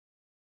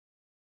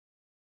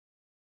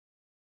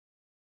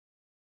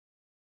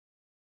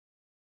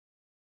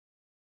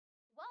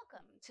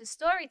to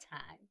Story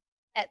Time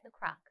at the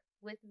Croc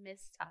with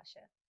Miss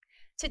Tasha.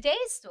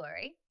 Today's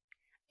story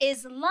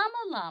is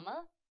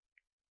Llama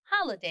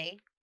Holiday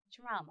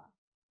Drama.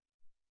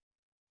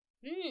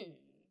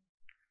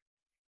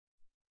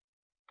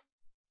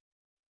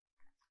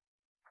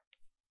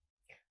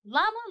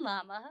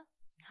 Llama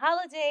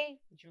Holiday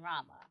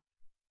Drama.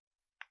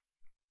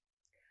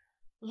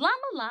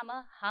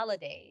 Llama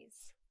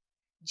Holidays.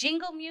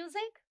 Jingle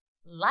music,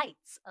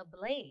 lights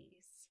ablaze.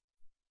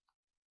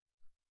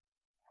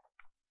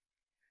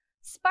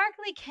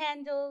 Sparkly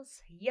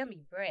candles,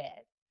 yummy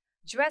bread,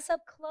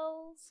 dress-up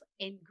clothes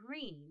in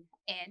green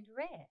and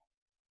red.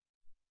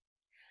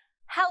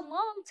 How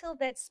long till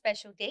that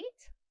special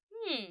date?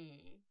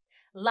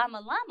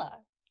 Llama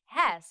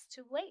has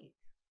to wait.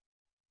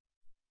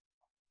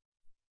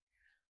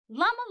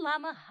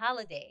 Llama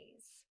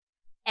holidays,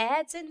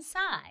 ads and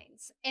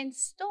signs and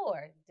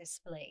store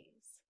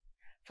displays,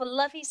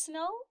 fluffy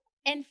snow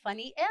and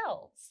funny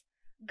elves,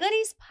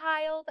 goodies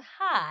piled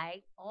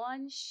high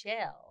on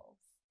shelves.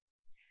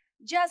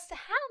 Just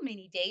how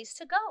many days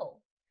to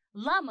go?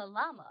 Llama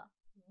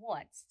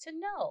wants to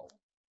know.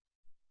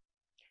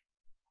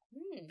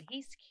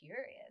 He's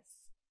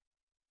curious.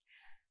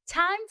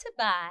 Time to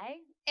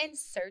buy and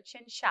search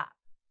and shop.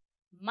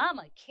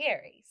 Mama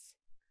carries,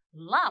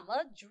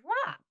 Llama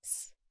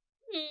drops.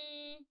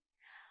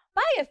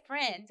 Buy a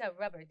friend a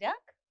rubber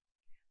duck,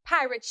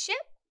 pirate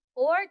ship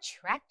or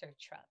tractor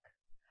truck,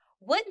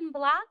 wooden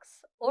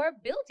blocks or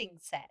building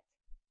set.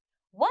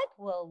 What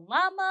will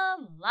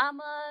Llama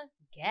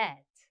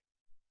get?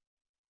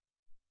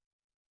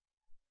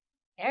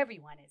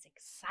 Everyone is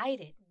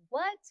excited.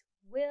 What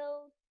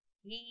will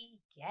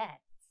he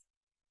get?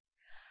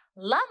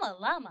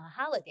 Llama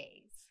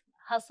holidays,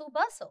 hustle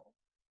bustle,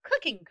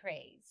 cooking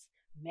craze,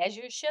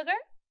 measure sugar,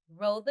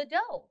 roll the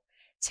dough.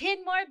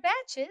 10 more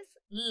batches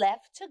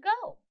left to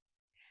go.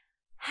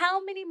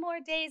 How many more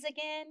days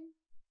again?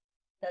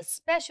 The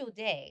special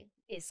day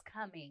is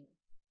coming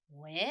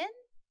when?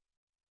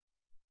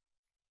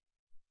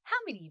 How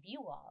many of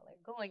you all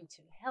are going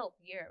to help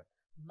your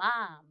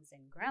moms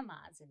and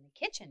grandmas in the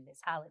kitchen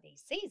this holiday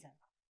season?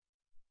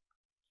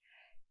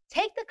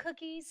 Take the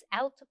cookies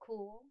out to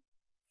cool.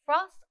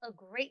 Frost a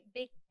great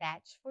big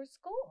batch for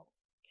school.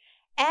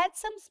 Add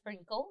some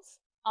sprinkles,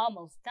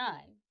 almost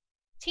done.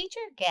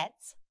 Teacher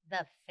gets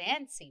the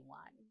fancy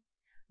one.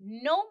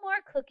 No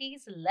more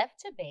cookies left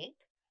to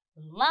bake.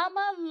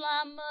 Llama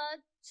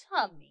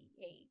tummy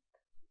ache.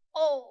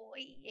 Oh,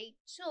 he ate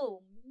too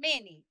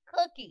many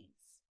cookies.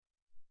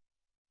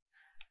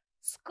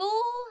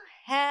 School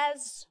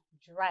has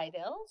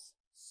bridles,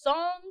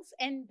 songs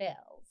and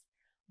bells,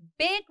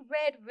 big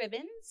red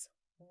ribbons,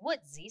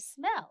 woodsy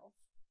smells.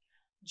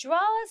 Draw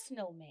a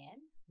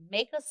snowman,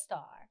 make a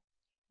star,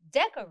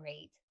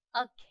 decorate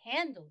a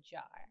candle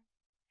jar.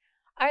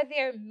 Are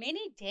there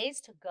many days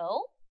to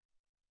go?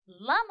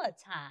 Llama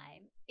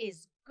time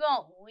is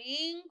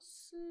going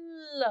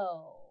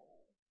slow.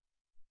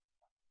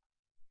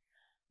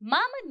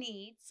 Mama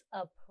needs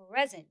a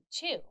present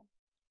too.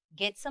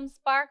 Get some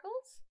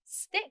sparkles,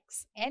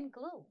 sticks, and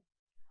glue.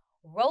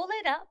 Roll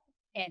it up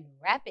and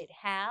wrap it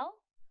how?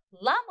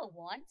 Llama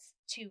wants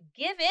to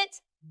give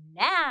it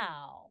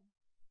now.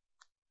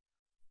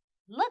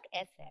 Look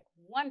at that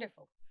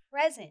wonderful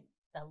present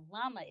the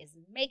llama is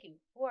making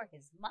for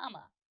his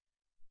mama.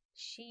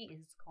 She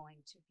is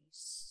going to be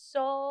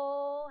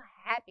so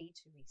happy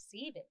to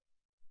receive it.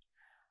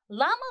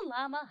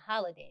 Llama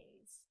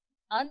holidays.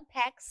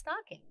 Unpack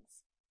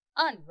stockings,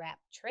 unwrap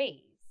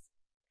trays.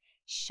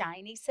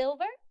 Shiny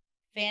silver,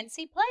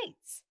 fancy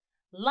plates.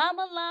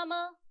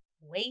 Llama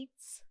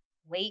waits.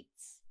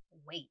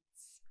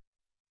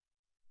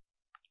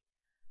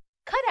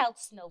 Cut out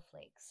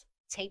snowflakes,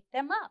 tape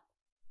them up.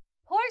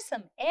 Pour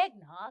some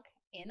eggnog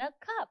in a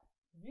cup.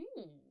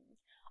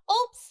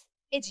 Oops,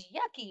 it's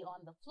yucky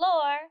on the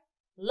floor.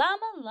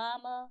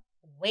 Llama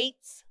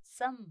waits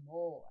some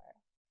more.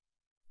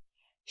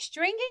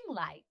 Stringing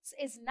lights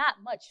is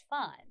not much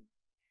fun.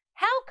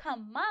 How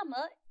come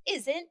Mama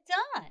isn't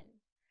done?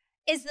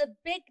 Is the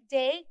big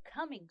day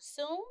coming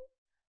soon?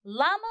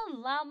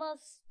 Llama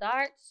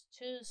starts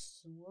to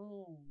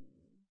swoon.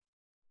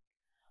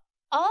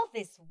 All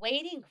this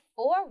waiting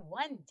for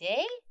one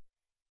day?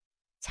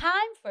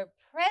 Time for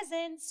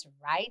presents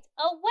right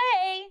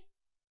away.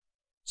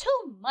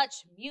 Too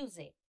much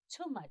music,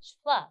 too much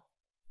fluff,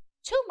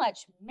 too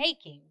much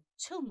making,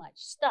 too much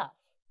stuff,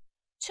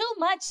 too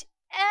much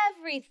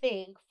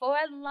everything for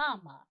a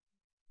llama.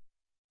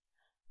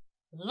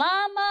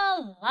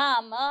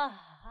 Llama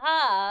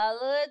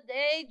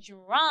holiday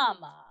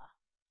drama.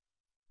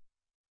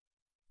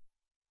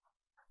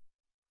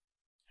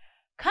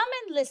 Come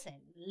and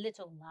listen,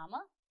 little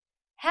llama.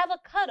 Have a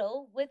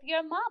cuddle with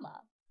your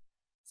mama.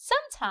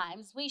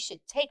 Sometimes we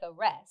should take a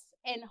rest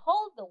and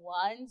hold the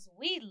ones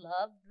we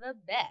love the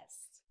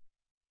best.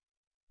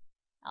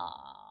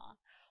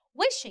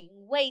 Wishing,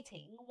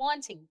 waiting,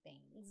 wanting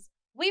things,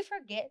 we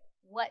forget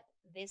what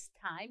this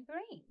time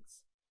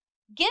brings.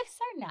 Gifts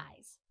are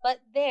nice,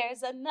 but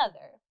there's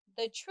another.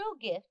 The true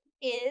gift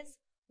is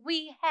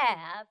we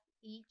have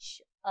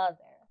each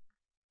other.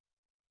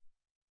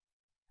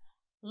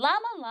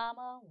 Llama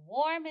Llama,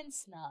 warm and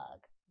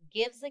snug,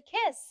 gives a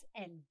kiss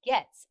and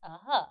gets a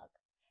hug.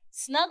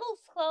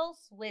 Snuggles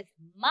close with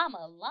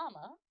Mama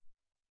Llama.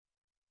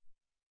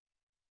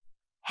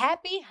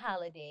 Happy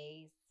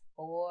holidays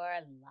for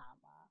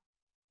Llama.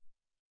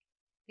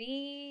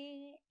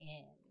 The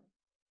end.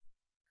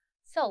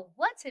 So,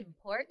 what's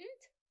important,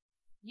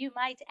 you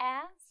might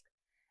ask,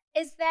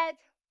 is that,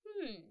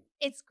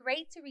 it's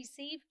great to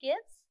receive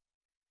gifts.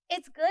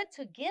 It's good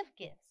to give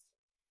gifts.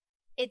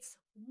 It's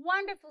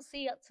wonderful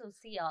to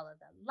see all of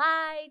the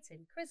lights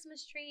and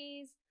Christmas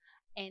trees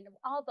and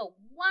all the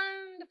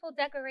wonderful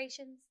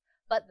decorations.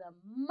 But the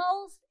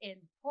most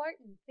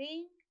important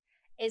thing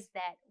is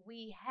that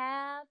we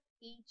have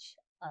each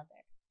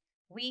other.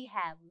 We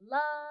have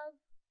love,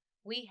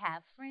 we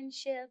have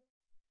friendship,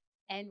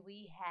 and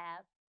we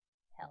have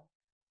health.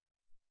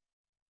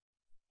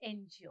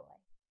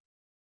 Enjoy.